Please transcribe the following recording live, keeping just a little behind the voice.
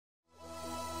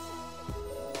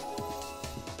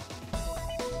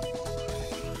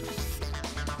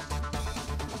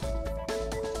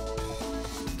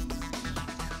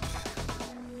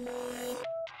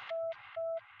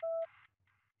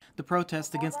The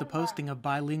protest against the posting of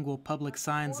bilingual public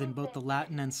signs in both the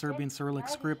Latin and Serbian Cyrillic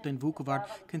script in Vukovar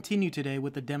continue today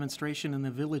with a demonstration in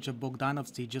the village of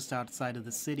Bogdanovci just outside of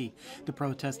the city. The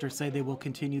protesters say they will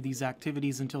continue these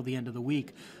activities until the end of the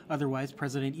week. Otherwise,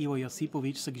 President Ivo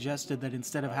Josipovic suggested that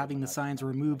instead of having the signs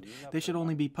removed, they should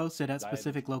only be posted at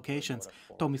specific locations.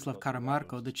 Tomislav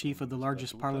Karamarko, the chief of the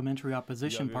largest parliamentary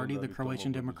opposition party, the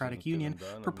Croatian Democratic Union,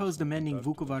 proposed amending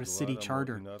Vukovar's city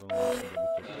charter.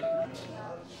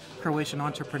 Croatian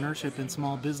Entrepreneurship and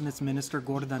Small Business Minister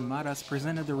Gordan Maras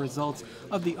presented the results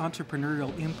of the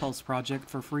Entrepreneurial Impulse Project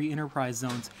for free enterprise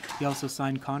zones. He also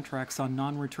signed contracts on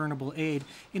non-returnable aid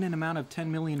in an amount of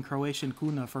 10 million Croatian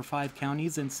kuna for 5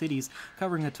 counties and cities,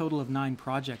 covering a total of 9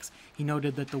 projects. He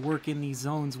noted that the work in these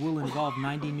zones will involve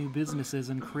 90 new businesses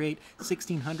and create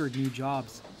 1,600 new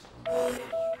jobs.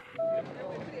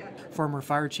 Former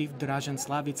fire chief Dražen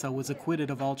Slavica was acquitted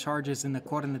of all charges in the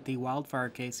Kornati wildfire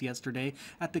case yesterday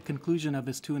at the conclusion of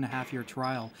his 2.5-year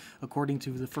trial. According to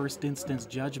the first instance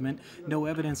judgment, no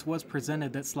evidence was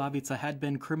presented that Slavica had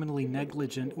been criminally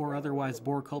negligent or otherwise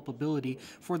bore culpability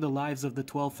for the lives of the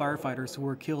 12 firefighters who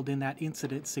were killed in that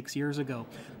incident 6 years ago.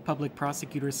 Public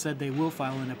prosecutors said they will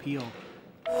file an appeal.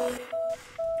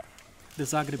 The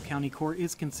Zagreb County Court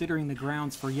is considering the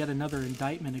grounds for yet another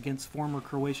indictment against former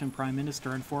Croatian Prime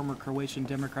Minister and former Croatian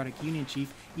Democratic Union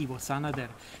chief Ivo Sanader.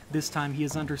 This time he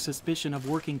is under suspicion of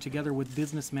working together with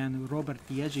businessman Robert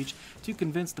Ježić to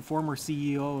convince the former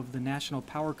CEO of the National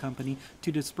Power Company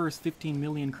to disperse 15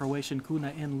 million Croatian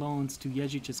kuna in loans to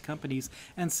Ježić's companies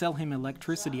and sell him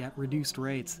electricity at reduced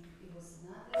rates.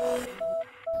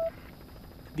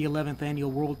 The 11th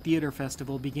Annual World Theater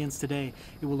Festival begins today.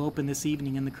 It will open this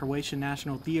evening in the Croatian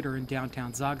National Theater in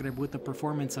downtown Zagreb with the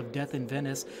performance of Death in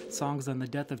Venice, Songs on the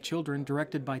Death of Children,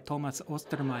 directed by Tomas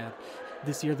Ostermayer.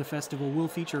 This year the festival will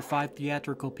feature 5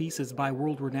 theatrical pieces by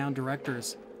world-renowned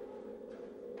directors.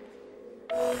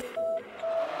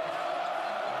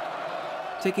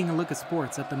 Taking a look at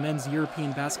sports, at the Men's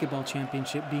European Basketball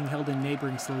Championship being held in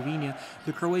neighboring Slovenia,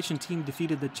 the Croatian team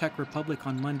defeated the Czech Republic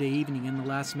on Monday evening in the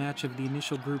last match of the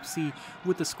initial Group C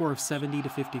with a score of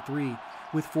 70-53.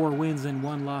 With 4 wins and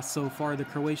 1 loss so far, the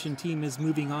Croatian team is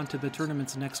moving on to the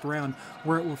tournament's next round,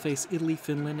 where it will face Italy,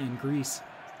 Finland, and Greece.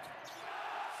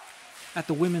 At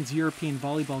the Women's European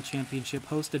Volleyball Championship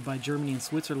hosted by Germany and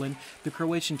Switzerland, the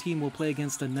Croatian team will play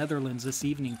against the Netherlands this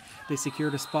evening. They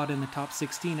secured a spot in the top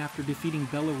 16 after defeating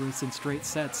Belarus in straight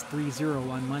sets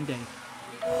 3-0 on Monday.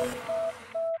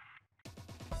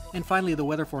 And finally, the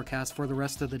weather forecast for the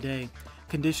rest of the day.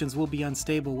 Conditions will be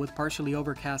unstable with partially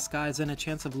overcast skies and a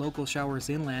chance of local showers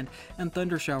inland and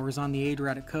thunder showers on the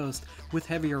Adriatic coast, with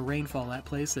heavier rainfall at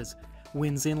places.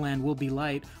 Winds inland will be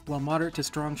light, while moderate to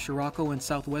strong Scirocco and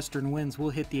southwestern winds will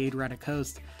hit the Adriatic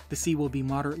coast. The sea will be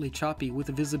moderately choppy with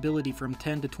a visibility from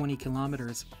 10 to 20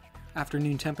 kilometers.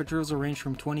 Afternoon temperatures will range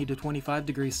from 20 to 25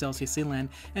 degrees Celsius inland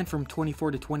and from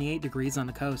 24 to 28 degrees on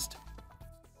the coast.